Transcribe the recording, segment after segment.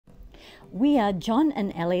We are John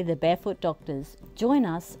and Ellie, the Barefoot Doctors. Join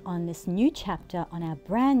us on this new chapter on our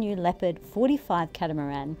brand new Leopard 45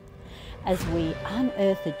 Catamaran as we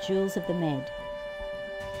unearth the jewels of the Med.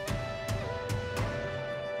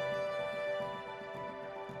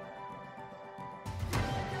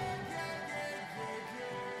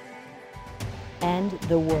 And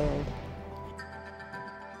the world.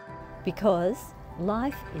 Because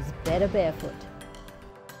life is better barefoot.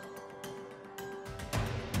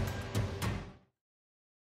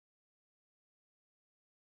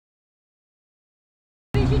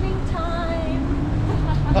 Visioning time!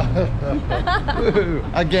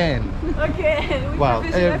 Again! Again! We Well,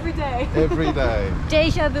 visit every day. Every day.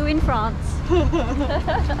 Deja vu in France.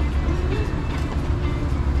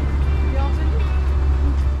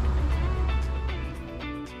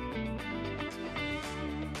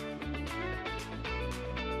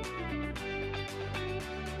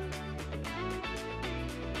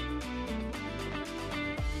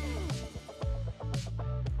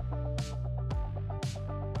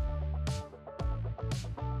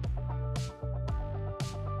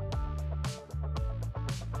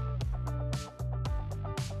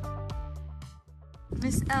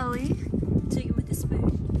 Miss Ellie, Take it with a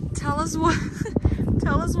spoon. tell us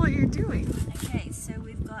what you're doing. Okay, so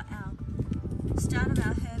we've got our start of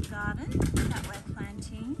our herb garden that we're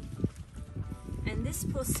planting, and this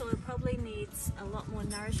poor soil probably needs a lot more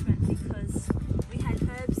nourishment because we had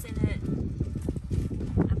herbs in it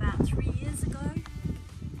about 3 years ago,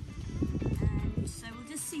 and so we'll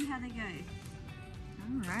just see how they go.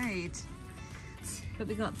 All right. But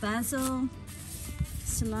we got basil,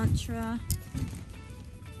 cilantro,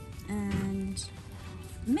 and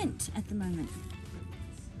mint at the moment.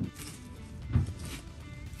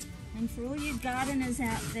 And for all you gardeners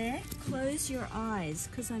out there, close your eyes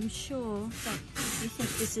because I'm sure that you think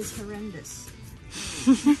this is horrendous.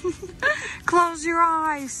 Close your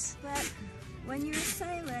eyes. But when you're a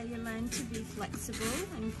sailor, you learn to be flexible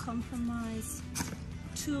and compromise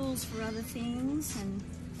tools for other things. And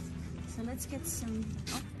so let's get some.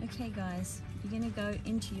 Oh, okay, guys, you're going to go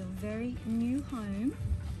into your very new home.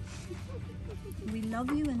 We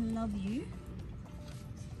love you and love you.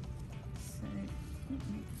 So,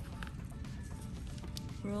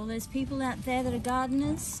 for all those people out there that are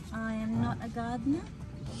gardeners, I am not a gardener,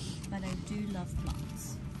 but I do love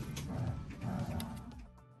plants.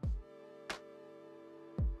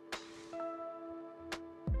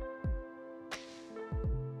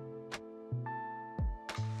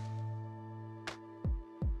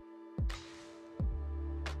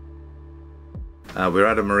 We're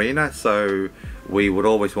at a marina, so we would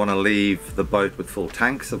always want to leave the boat with full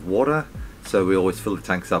tanks of water, so we always fill the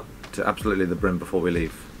tanks up to absolutely the brim before we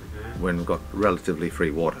leave when we've got relatively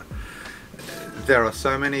free water. There are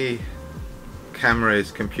so many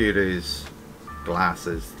cameras, computers,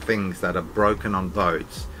 glasses, things that are broken on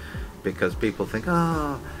boats because people think,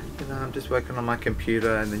 oh, you know, I'm just working on my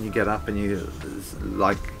computer, and then you get up and you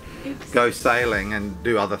like go sailing and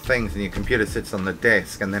do other things and your computer sits on the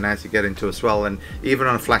desk, and then as you get into a swell, and even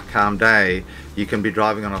on a flat calm day, you can be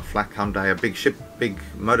driving on a flat calm day, a big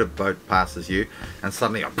motorboat passes you and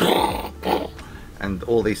suddenly and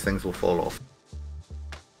all these things will fall off.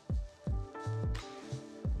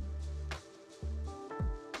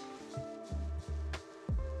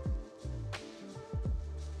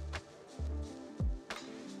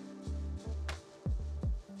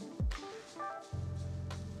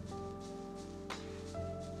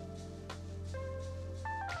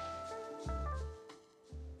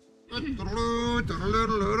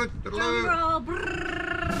 So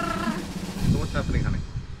what's happening, honey?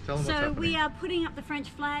 Tell them what's happening. We are putting up the French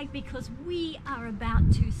flag because we are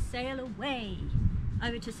about to sail away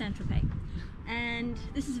over to St Tropez. And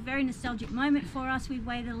this is a very nostalgic moment for us. We've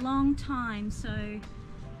waited a long time, so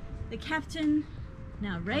the captain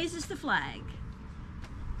now raises the flag.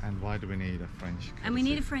 And why do we need a French courtesy? And we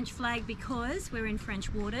need a French flag because we're in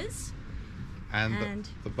French waters. And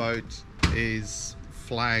the boat is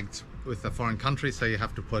flagged with a foreign country, so you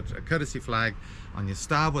have to put a courtesy flag on your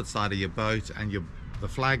starboard side of your boat and the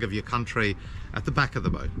flag of your country at the back of the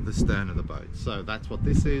boat, the stern of the boat. So that's what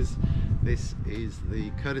this is. This is the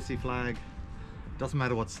courtesy flag. Doesn't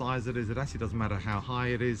matter what size it is, it actually doesn't matter how high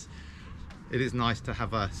it is. It is nice to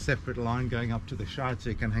have a separate line going up to the shard so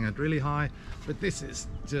you can hang it really high, but this is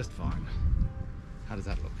just fine. How does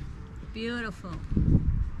that look? Beautiful.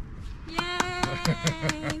 Yay!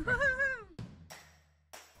 Woohoo!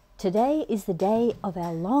 Today is the day of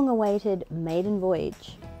our long-awaited maiden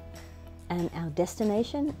voyage, and our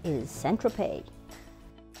destination is St Tropez.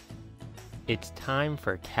 It's time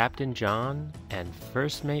for Captain John and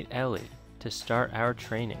First Mate Ellie to start our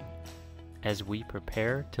training. as we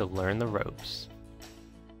prepare to learn the ropes.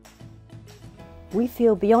 We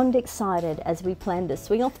feel beyond excited as we plan to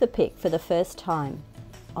swing off the pick for the first time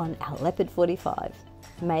on our Leopard 45.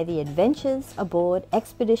 May the adventures aboard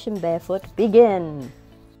Expedition Barefoot begin!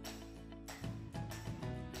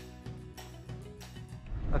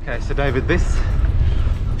 Okay, so David, this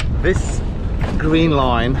green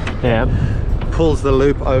line pulls the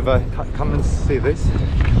loop over. Come and see this.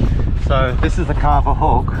 So this is the carver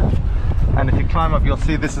hook, and if you climb up you'll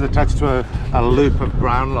see this is attached to a loop of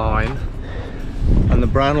brown line, and the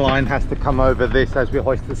brown line has to come over this as we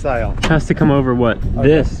hoist the sail. Has to come over what? Over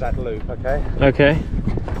this? that loop, okay? Okay.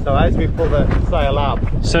 So as we pull the sail up.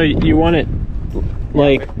 So you want it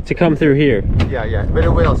like to come through here? Yeah, but it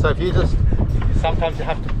will. So if you just, sometimes you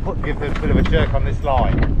have to give it a bit of a jerk on this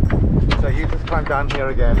line. So you just climb down here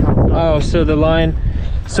again. Oh, so the line,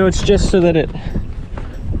 so it's just so that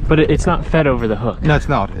but it's not fed over the hook. No, it's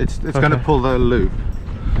not. It's Okay. going to pull the loop.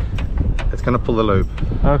 It's going to pull the loop.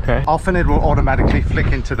 Okay. Often it will automatically flick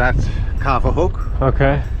into that carver hook.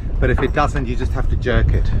 Okay. But if it doesn't, you just have to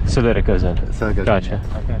jerk it. So that it goes in. So it goes Gotcha.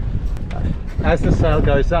 in. Okay. As the sail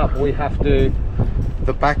goes up, we have to.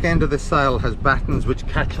 The back end of the sail has battens which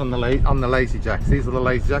catch on the lazy jacks. These are the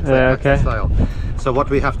lazy jacks that catch the sail. So what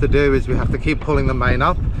we have to do is we have to keep pulling the main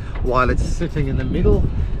up while it's sitting in the middle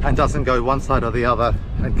and doesn't go one side or the other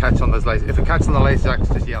and catch on those lazy. If it catches on the lazy jacks,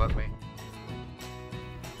 just yell at me.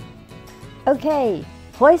 Okay,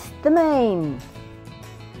 hoist the main!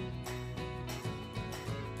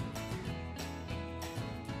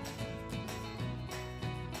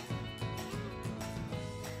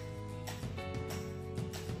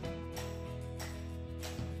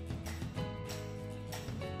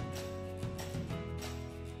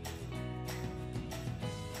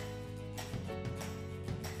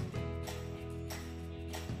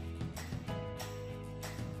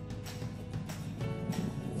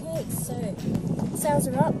 Okay, so sails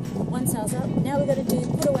are up, one sail's up. Now we've got to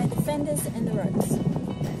put away the fenders and the ropes.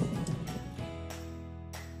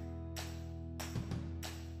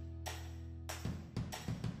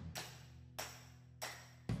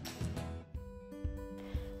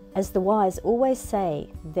 As the wise always say,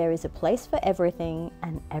 there is a place for everything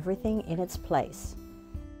and everything in its place.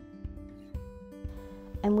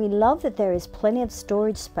 And we love that there is plenty of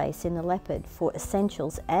storage space in the Leopard for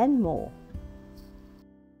essentials and more.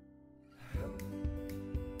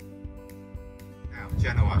 Now,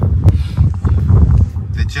 Genoa.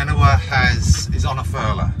 The Genoa is on a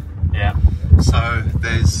furler. Yeah. So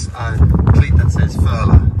there's a cleat that says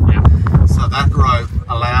furler. Yeah. So that rope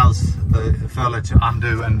allows the furler to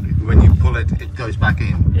undo, and when you pull it, it goes back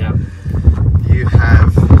in. Yeah. You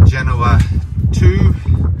have Genoa 2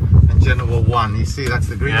 and Genoa 1. You see that's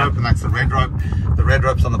the green rope and that's the red rope. The red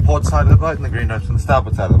rope's on the port side of the boat and the green rope's on the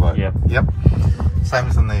starboard side of the boat. Yep. Yep. Same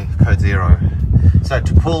as on the Code Zero. So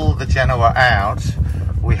to pull the Genoa out,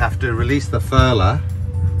 we have to release the furler.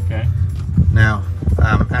 Okay. Now,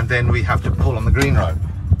 and then we have to pull on the green rope.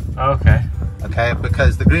 Okay. Okay,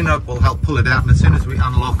 because the green rope will help pull it out, and as soon as we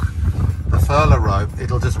unlock the furler rope,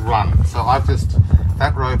 it'll just run. So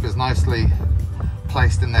that rope is nicely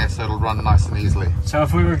placed in there so it'll run nice and easily. So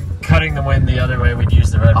if we were cutting the wind the other way, we'd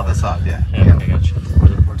use the red Other side, yeah. Yeah, okay, gotcha. Or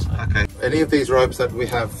the port side. Okay. Any of these ropes that we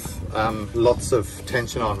have lots of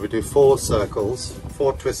tension on, we do 4 circles,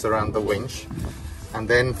 4 twists around the winch, and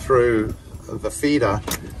then through the feeder,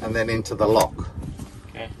 and then into the lock.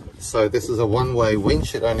 Okay. So this is a one-way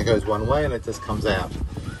winch, it only goes one way and it just comes out.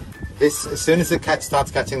 This, as soon as the cat starts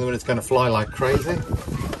catching the wind, it's going to fly like crazy.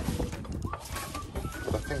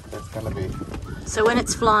 But I think that's going to be... So when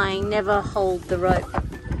it's flying, never hold the rope,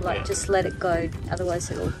 just let it go, otherwise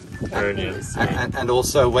it'll Burn you. And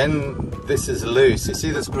also when this is loose, you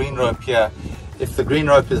see this green rope here, if the green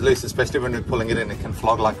rope is loose, especially when we're pulling it in, it can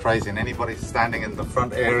flog like crazy, and anybody standing in the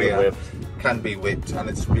front area can be whipped, and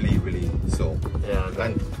it's really, really sore. Yeah.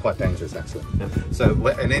 And quite dangerous actually. Yeah. So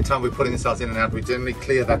anytime we're putting the sails in and out, we generally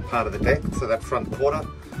clear that part of the deck, so that front quarter,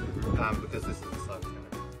 because this is the side.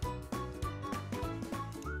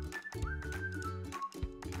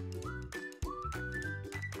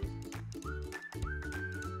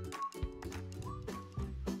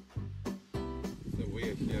 So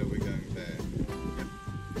we're here, we're going there.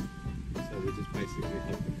 So we just basically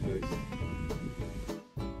hit the coast.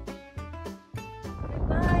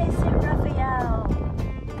 Bye, St Raphael.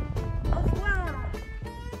 Au revoir.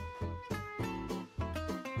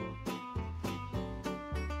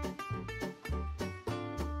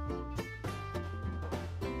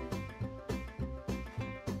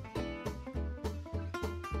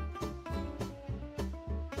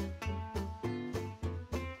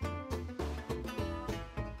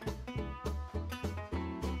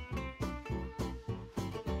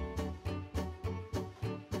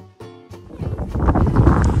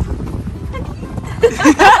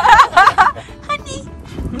 Honey,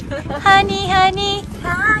 honey, honey,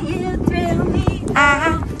 How you thrill me,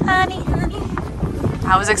 ah, honey, honey.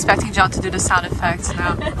 I was expecting John to do the sound effects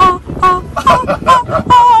now. Oh, oh, oh,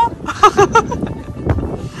 oh,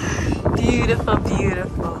 oh. Beautiful,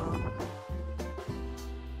 beautiful.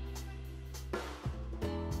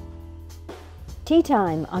 Tea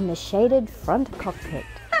time on the shaded front cockpit.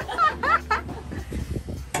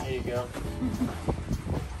 There you go.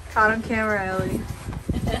 Caught on camera, Ellie.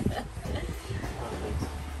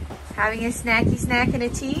 Having a snacky snack and a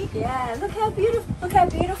tea? Yeah, look how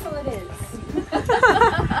beautiful it is.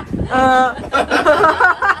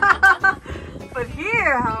 But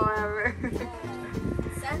here, however.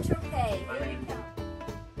 St Tropez, here we come.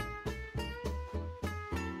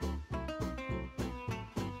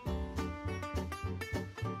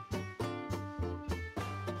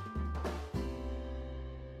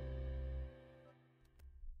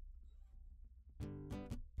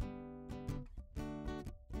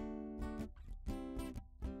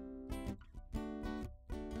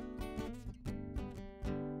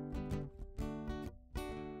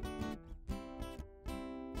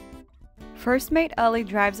 First mate Ellie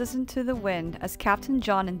drives us into the wind as Captain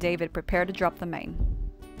John and David prepare to drop the main.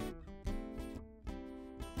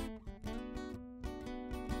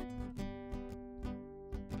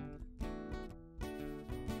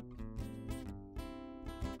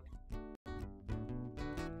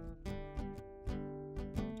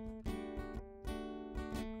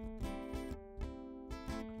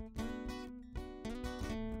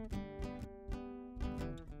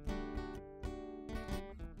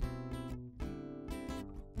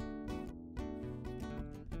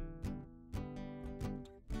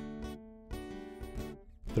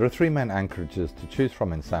 There are 3 main anchorages to choose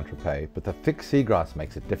from in St Tropez, but the thick seagrass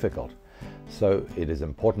makes it difficult. So it is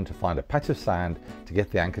important to find a patch of sand to get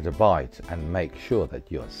the anchor to bite and make sure that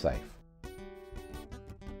you are safe.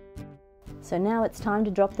 So now it's time to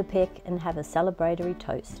drop the pick and have a celebratory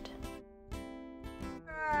toast.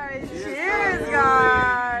 Cheers,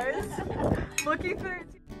 guys! Looking for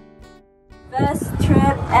First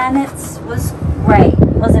trip, and it was great,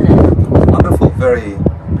 wasn't it? Wonderful, very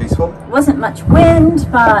peaceful. Wasn't much wind,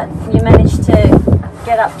 but you managed to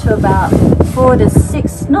get up to about 4 to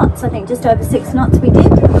 6 knots. I think just over 6 knots we did.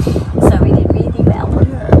 So we did really well.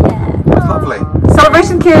 Yeah. It's lovely.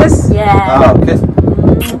 celebration kiss. Yeah. Oh, kiss.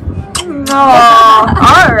 Oh,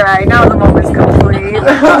 all right. Now the moment's complete.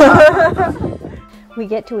 We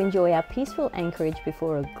get to enjoy our peaceful anchorage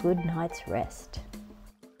before a good night's rest.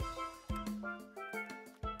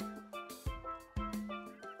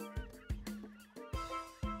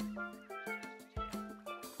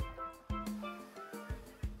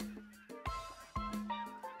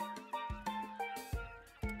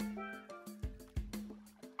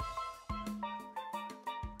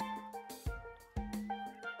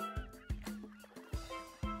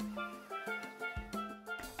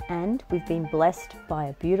 And we've been blessed by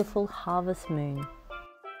a beautiful harvest moon.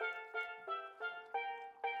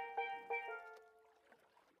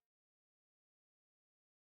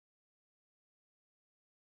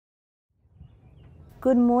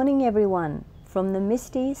 Good morning everyone from the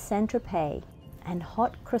misty St Tropez, and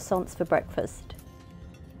hot croissants for breakfast.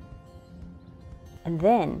 And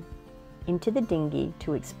then into the dinghy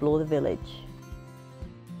to explore the village.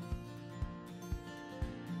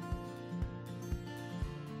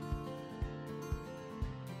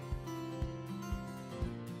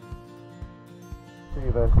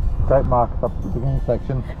 The scope marks up at the beginning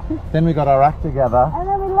section. Then we got our act together. And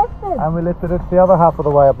then we lifted. And we lifted it the other half of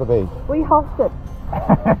the way up the beach. We hopped it.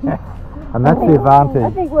 And that's the advantage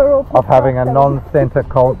I think we're all of having a non-center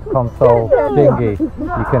console dinghy.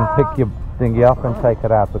 You can pick your dinghy up and take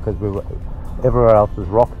it out, because everywhere else is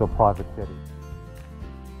rocks or private jetties.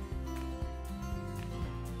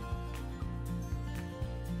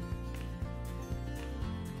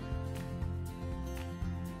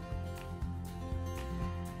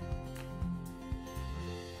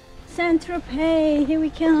 St Tropez, here we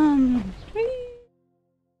come.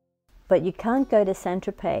 But you can't go to St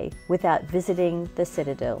Tropez without visiting the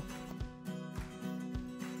Citadel.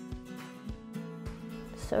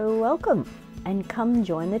 So welcome, and come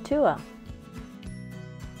join the tour.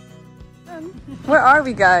 Where are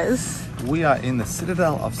we, guys? We are in the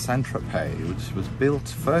Citadel of St Tropez, which was built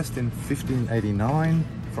first in 1589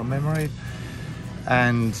 from memory,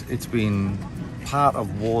 and it's been part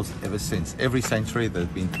of wars ever since. Every century there's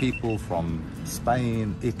been people from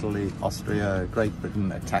Spain, Italy, Austria, Great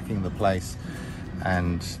Britain attacking the place,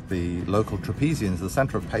 and the local Tropesians, the St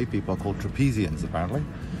Tropez people, are called Tropesians apparently.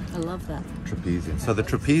 I love that. Tropesians. So the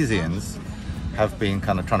Tropesians have been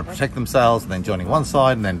kind of trying to protect themselves and then joining one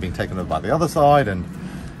side and then being taken over by the other side. And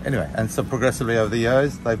anyway, and so progressively over the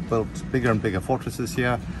years, they've built bigger and bigger fortresses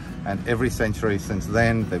here. And every century since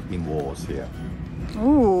then, there've been wars here.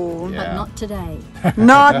 Ooh. But Yeah. not today.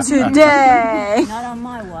 Not today. Not on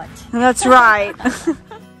my watch. That's right.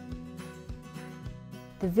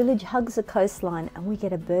 The village hugs the coastline and we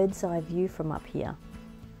get a bird's eye view from up here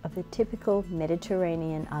of the typical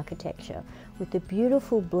Mediterranean architecture with the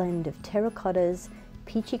beautiful blend of terracottas,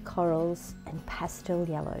 peachy corals and pastel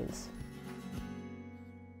yellows.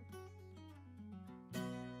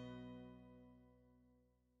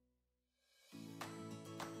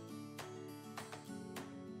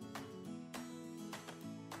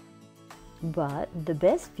 But the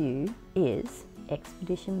best view is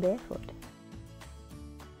Expedition Barefoot.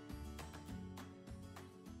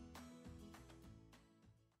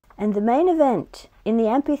 And the main event in the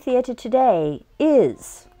amphitheatre today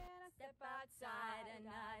is... Step outside and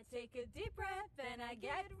I take a deep breath and I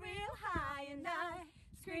get real high and I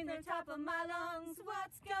scream at the top of my lungs,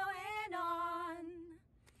 what's going on?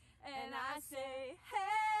 And I say,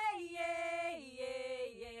 hey, yeah, yeah,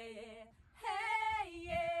 yeah, hey,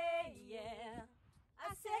 yeah, yeah.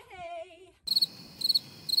 I say, hey,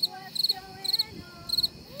 what's going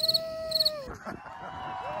on?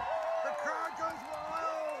 The crowd goes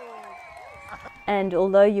wild! And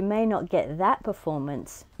although you may not get that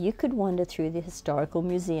performance, you could wander through the historical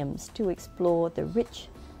museums to explore the rich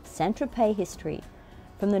St Tropez history.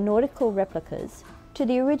 From the nautical replicas to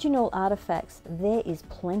the original artefacts, there is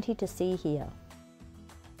plenty to see here.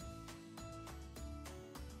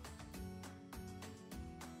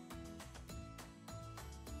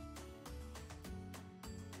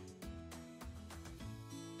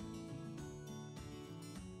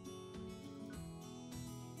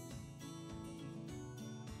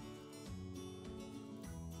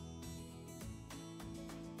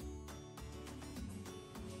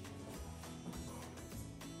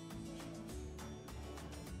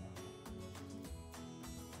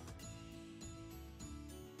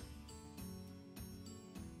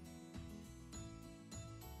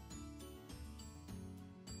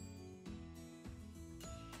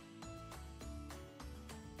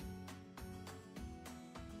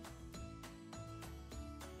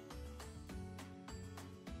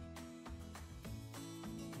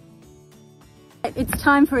 It's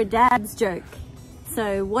time for a dad's joke.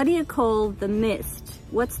 So what do you call the mist?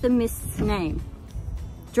 What's the mist's name?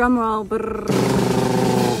 Drum roll. Brrr.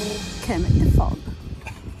 Kermit the Frog.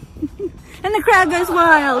 And the crowd goes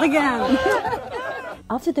wild again.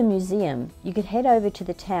 After the museum, you could head over to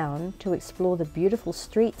the town to explore the beautiful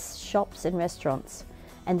streets, shops and restaurants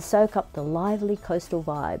and soak up the lively coastal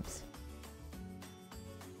vibes.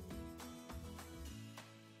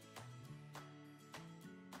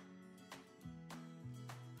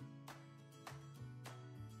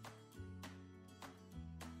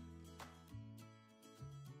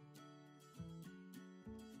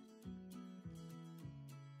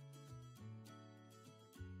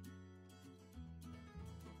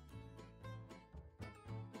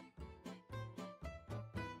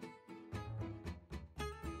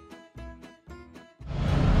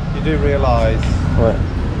 You do realise What?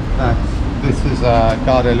 that this is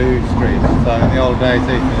Gardelou Street, so in the old days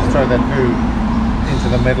they used to just throw their poo into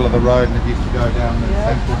the middle of the road and it used to go down the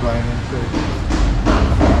central drain into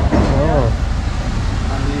Oh.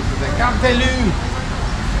 and they used to say Gardelou!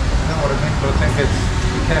 I don't know what it means, but I think it's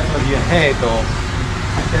be careful of your head or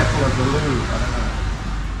be careful of the loo, I don't know.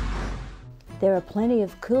 There are plenty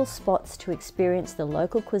of cool spots to experience the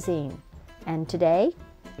local cuisine, and today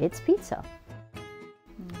it's pizza.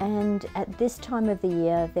 And at this time of the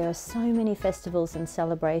year, there are so many festivals and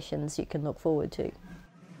celebrations you can look forward to.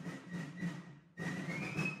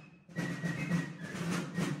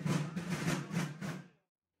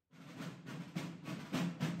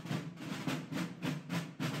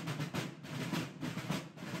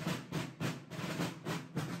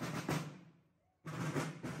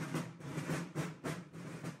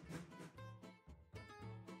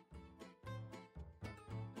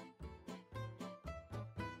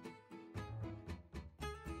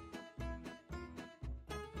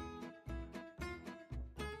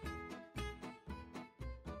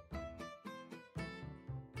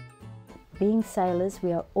 Being sailors,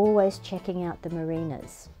 we are always checking out the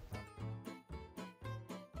marinas.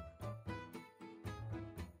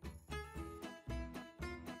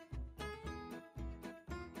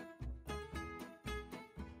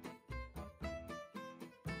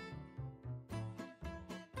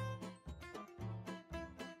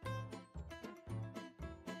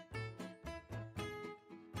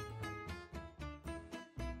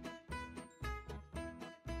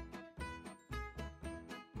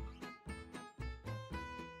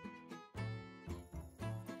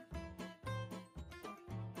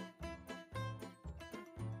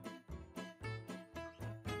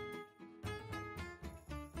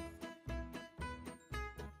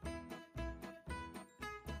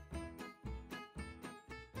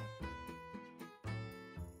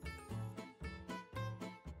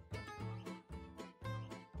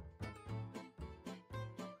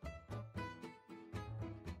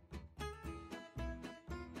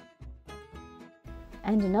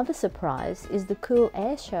 And another surprise is the cool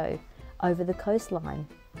air show over the coastline.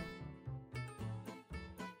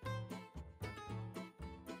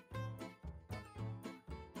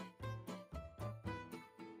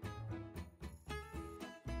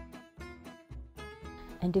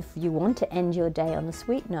 And if you want to end your day on a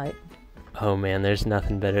sweet note, Oh man, there's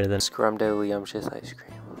nothing better than scrumdiddlyumptious ice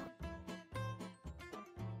cream.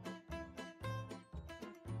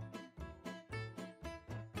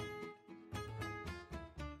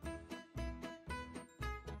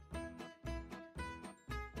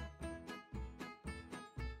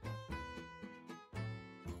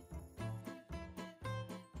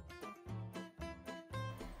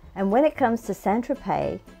 and when it comes to St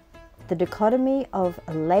Tropez, the dichotomy of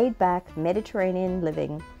a laid-back Mediterranean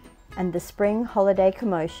living and the spring holiday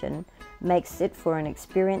commotion makes it for an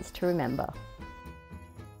experience to remember.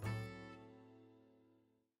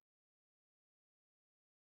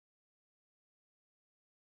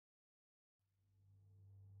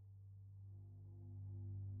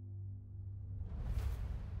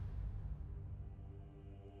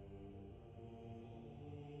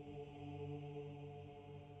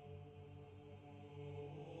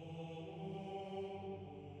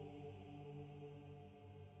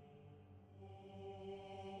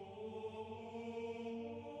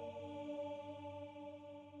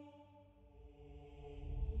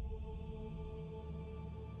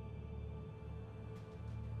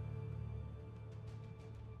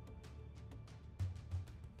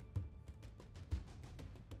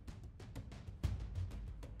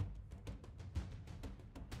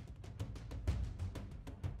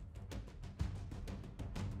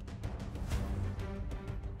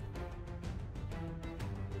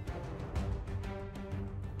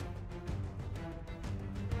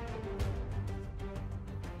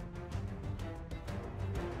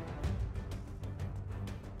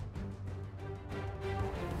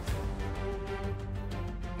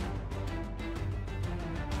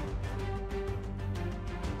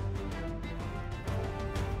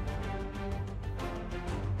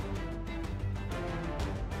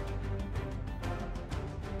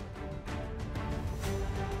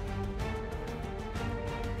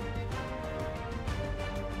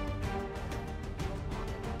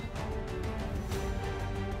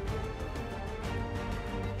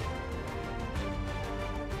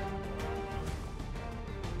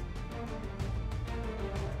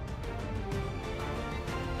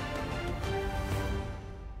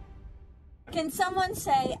 Can someone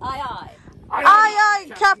say aye aye? Aye,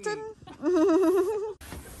 aye, Captain.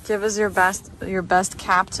 Give us your best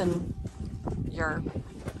captain. Your.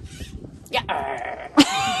 Yeah.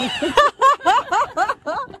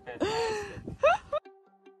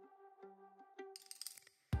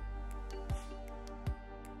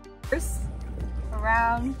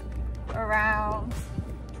 Around, around,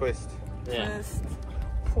 Twist. twist,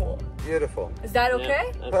 pull. Beautiful. Is that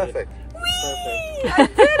okay? Perfect. I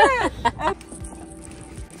did it!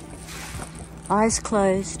 Eyes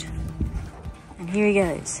closed. And here he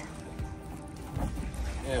goes.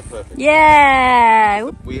 Yeah, perfect. Yeah!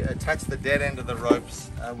 We attach the dead end of the ropes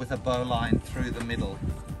with a bow line through the middle.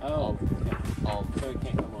 Oh, So it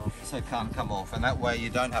can't come off. So it can't come off, and that way you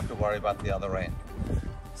don't have to worry about the other end.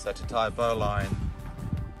 So to tie a bow line,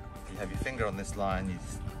 you have your finger on this line, you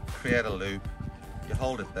create a loop, you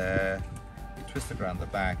hold it there, you twist it around the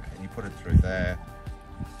back, and you put it through there,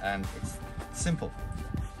 and it's simple,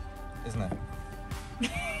 isn't it?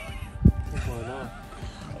 why not?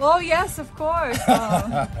 Oh yes, of course.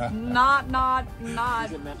 Not.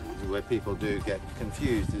 Where people do get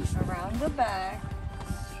confused is Around the back,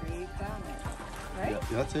 straight down it. Right?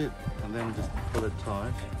 yeah, that's it, and then just pull it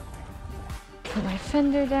tight. Put my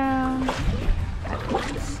fender down,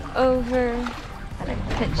 this over, and I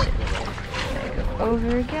pinch it. And I go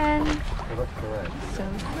over again, so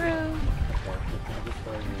through.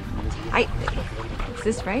 Is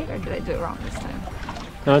this right, or did I do it wrong this time?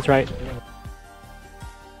 No, that's right.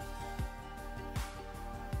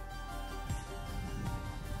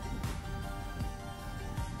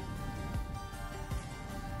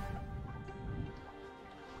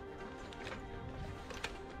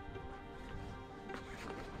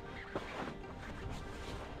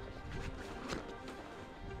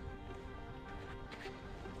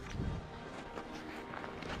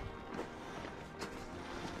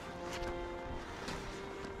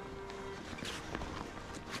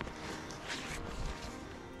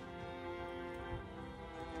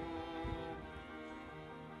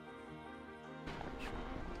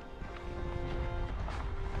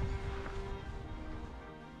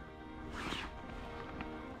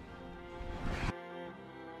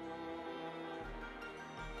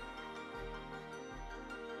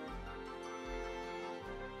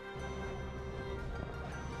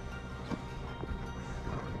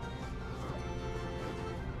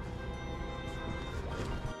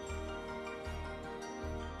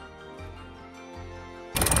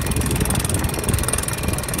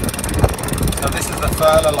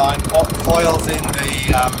 Genoa line coils in the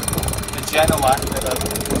Genoa,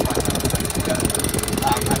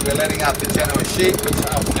 and we're letting out the Genoa sheet, which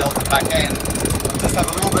obviously holds the back end. Just have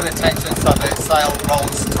a little bit of tension so the sail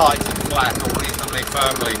rolls tight and flat, or reasonably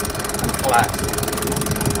firmly flat.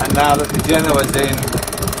 And now that the Genoa's in,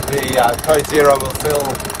 the Code Zero will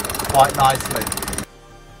fill quite nicely.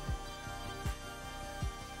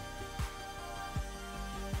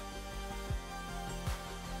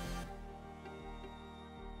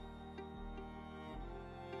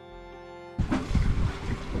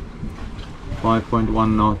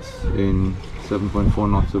 .1 knots in 7.4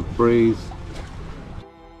 knots of breeze.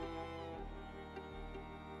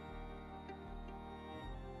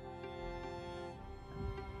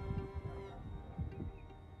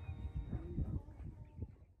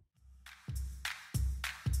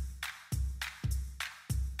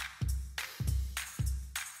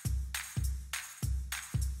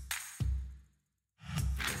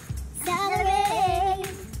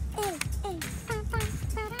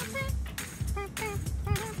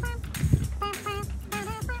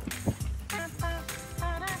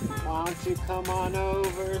 Why don't you come on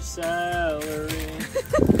over, celery?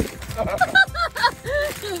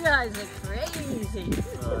 You guys are crazy.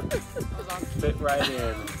 Fit right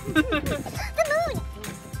in. The moon!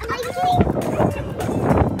 I'm not even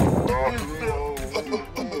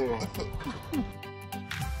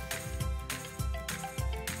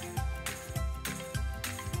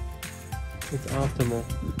It's optimal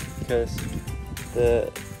because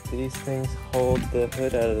these things hold the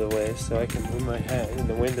hood out of the way so I can move my head and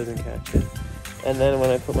the wind doesn't catch it. And then when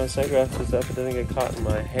I put my sunglasses up, it doesn't get caught in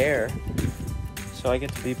my hair. So I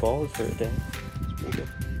get to be bald for a day. It's pretty good.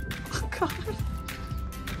 Oh, God.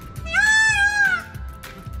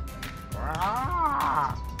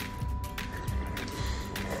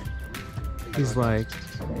 He's like,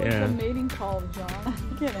 yeah. What's the mating call, John?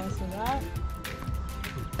 You can't answer that.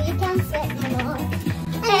 You can't sit anymore.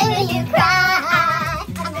 And when you cry,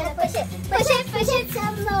 I'm gonna push it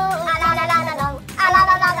some more. Ah la la la la la, ah la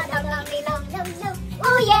la la la la la la la la.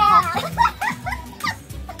 Oh yeah.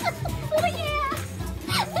 Oh yeah.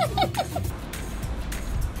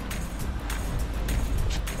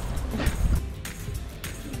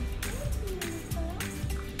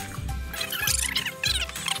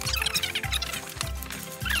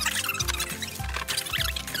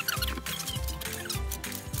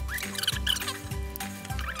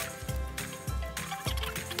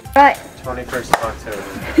 Right, 21st of October.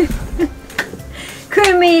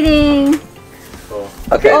 crew meeting. Cool.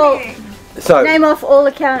 Okay. All, So name off all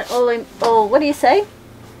all, what do you say?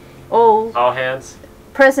 All All hands.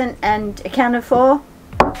 present and accounted for.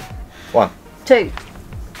 1, 2.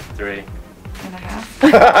 3. And a half.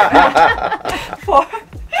 4.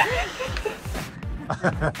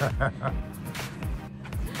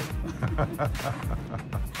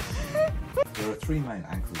 there are 3 main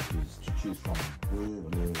anchorages to choose from.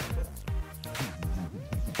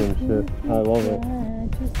 I love it.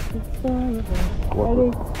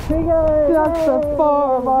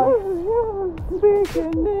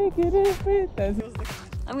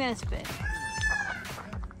 I'm gonna spin.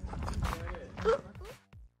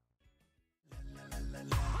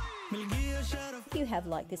 If you have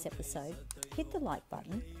liked this episode, hit the like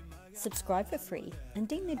button, subscribe for free, and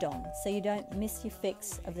ding the dong so you don't miss your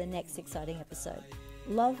fix of the next exciting episode.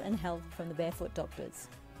 Love and health from the Barefoot Doctors.